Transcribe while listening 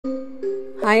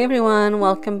Hi everyone,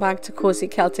 welcome back to Cozy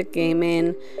Celtic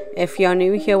Gaming. If you're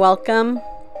new here, welcome.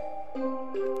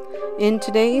 In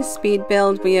today's speed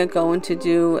build we are going to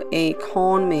do a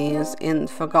corn maze in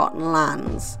Forgotten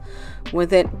Lands.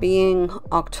 With it being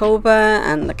October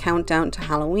and the countdown to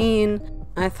Halloween,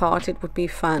 I thought it would be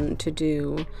fun to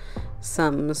do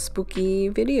some spooky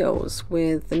videos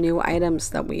with the new items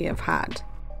that we have had.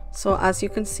 So as you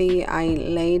can see, I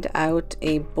laid out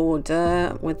a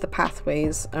border with the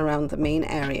pathways around the main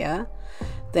area.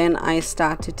 Then I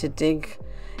started to dig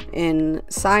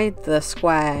inside the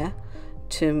square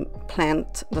to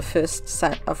plant the first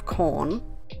set of corn.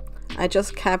 I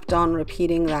just kept on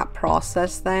repeating that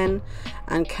process then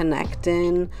and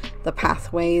connecting the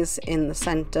pathways in the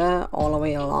center all the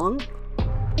way along.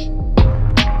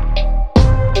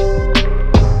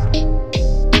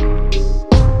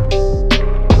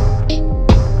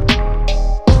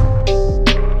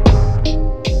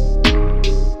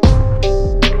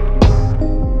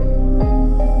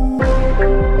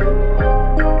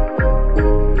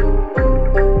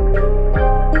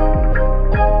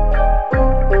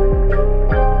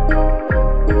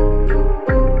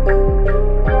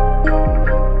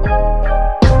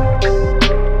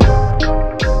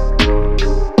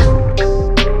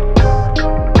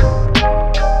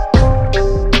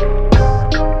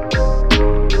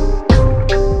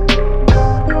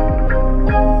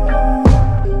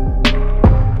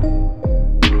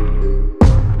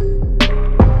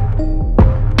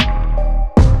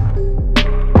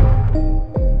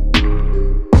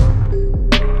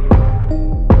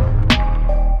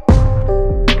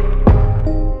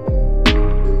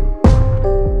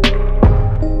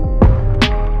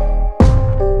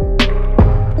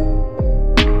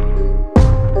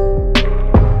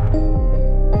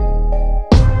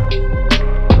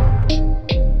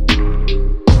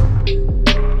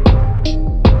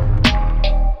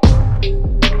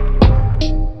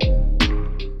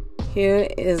 Here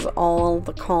is all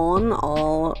the corn,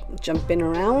 all jumping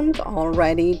around, all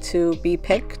ready to be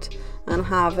picked and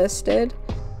harvested.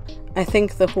 I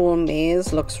think the whole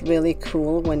maze looks really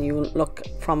cool when you look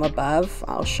from above.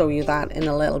 I'll show you that in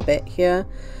a little bit here.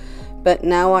 But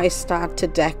now I start to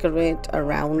decorate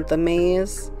around the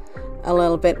maze a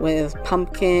little bit with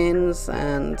pumpkins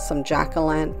and some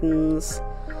jack-o'-lanterns.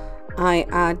 I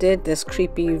added this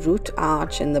creepy root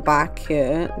arch in the back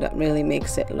here that really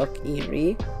makes it look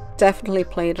eerie. Definitely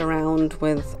played around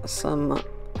with some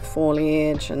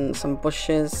foliage and some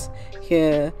bushes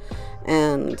here,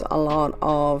 and a lot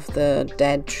of the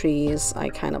dead trees I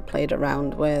kind of played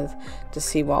around with to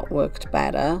see what worked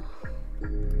better.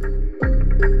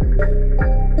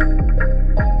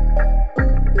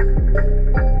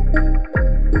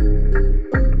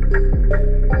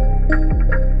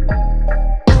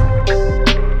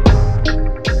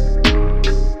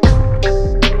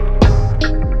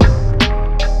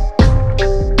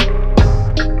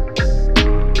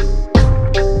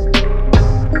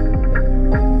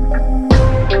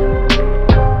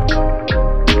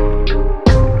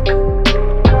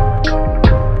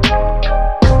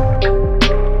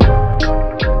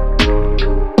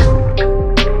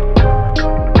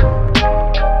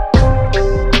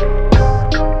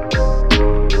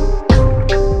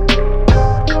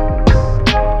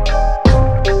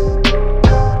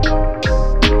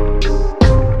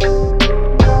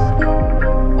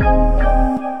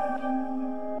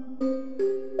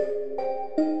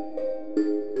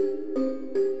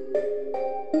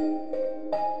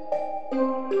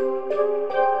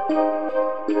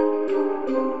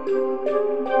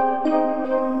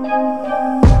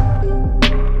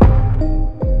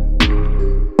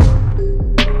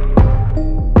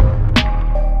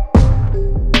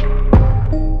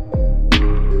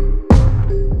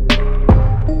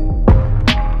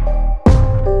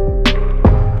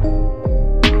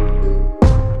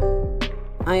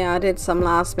 I added some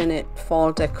last minute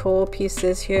fall decor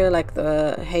pieces here like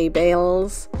the hay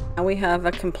bales, and we have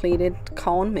a completed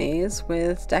corn maze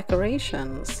with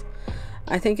decorations.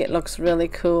 I think it looks really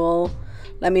cool.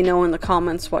 Let me know in the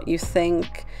comments what you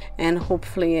think, and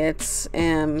hopefully it's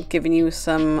giving you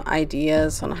some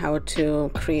ideas on how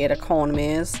to create a corn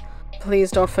maze.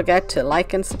 Please don't forget to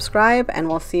like and subscribe, and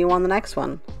we'll see you on the next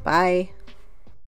one. Bye.